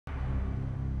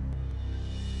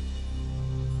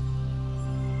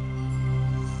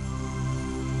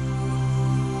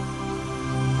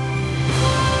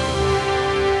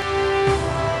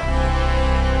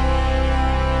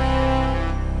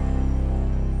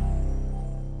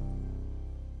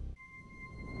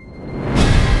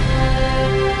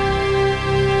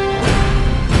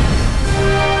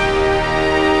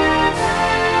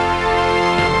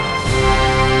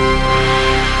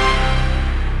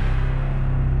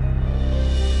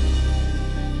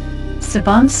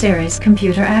Saban Series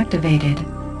computer activated.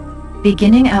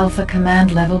 Beginning Alpha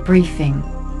command level briefing.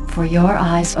 For your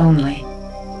eyes only.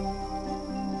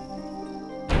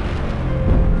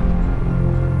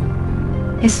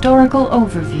 Historical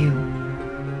overview.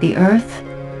 The Earth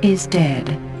is dead.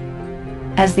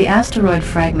 As the asteroid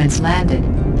fragments landed,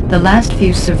 the last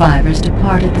few survivors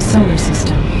departed the solar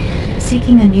system,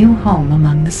 seeking a new home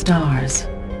among the stars.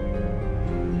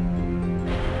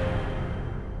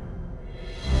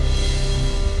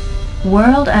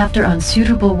 World after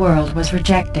unsuitable world was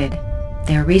rejected,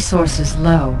 their resources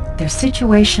low, their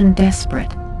situation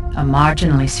desperate. A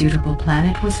marginally suitable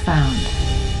planet was found.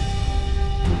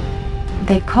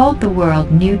 They called the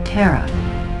world New Terra.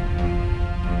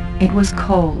 It was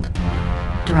cold,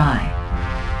 dry,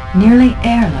 nearly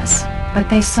airless, but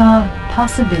they saw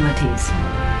possibilities.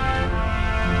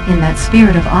 In that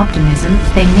spirit of optimism,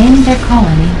 they named their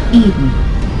colony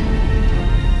Eden.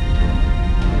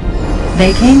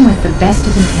 They came with the best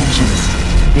of intentions,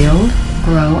 to build,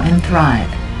 grow, and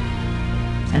thrive.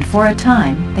 And for a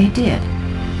time, they did.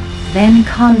 Then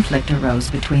conflict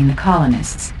arose between the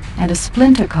colonists, and a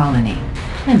splinter colony,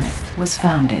 Plymouth, was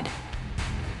founded.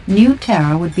 New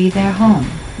Terra would be their home,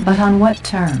 but on what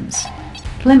terms?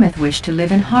 Plymouth wished to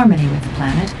live in harmony with the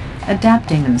planet,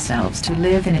 adapting themselves to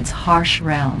live in its harsh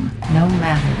realm, no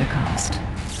matter the cost.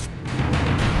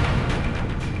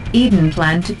 Eden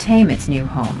planned to tame its new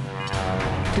home,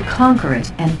 to conquer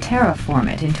it and terraform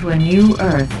it into a new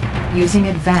Earth using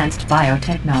advanced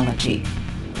biotechnology.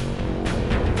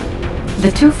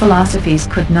 The two philosophies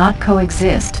could not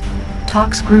coexist.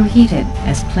 Talks grew heated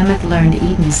as Plymouth learned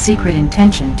Eden's secret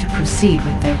intention to proceed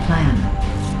with their plan.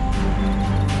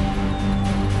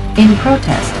 In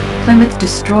protest, Plymouth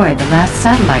destroyed the last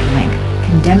satellite link,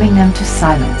 condemning them to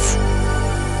silence.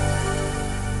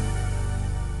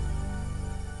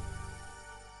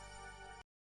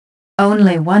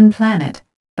 Only one planet,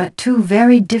 but two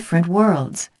very different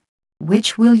worlds.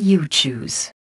 Which will you choose?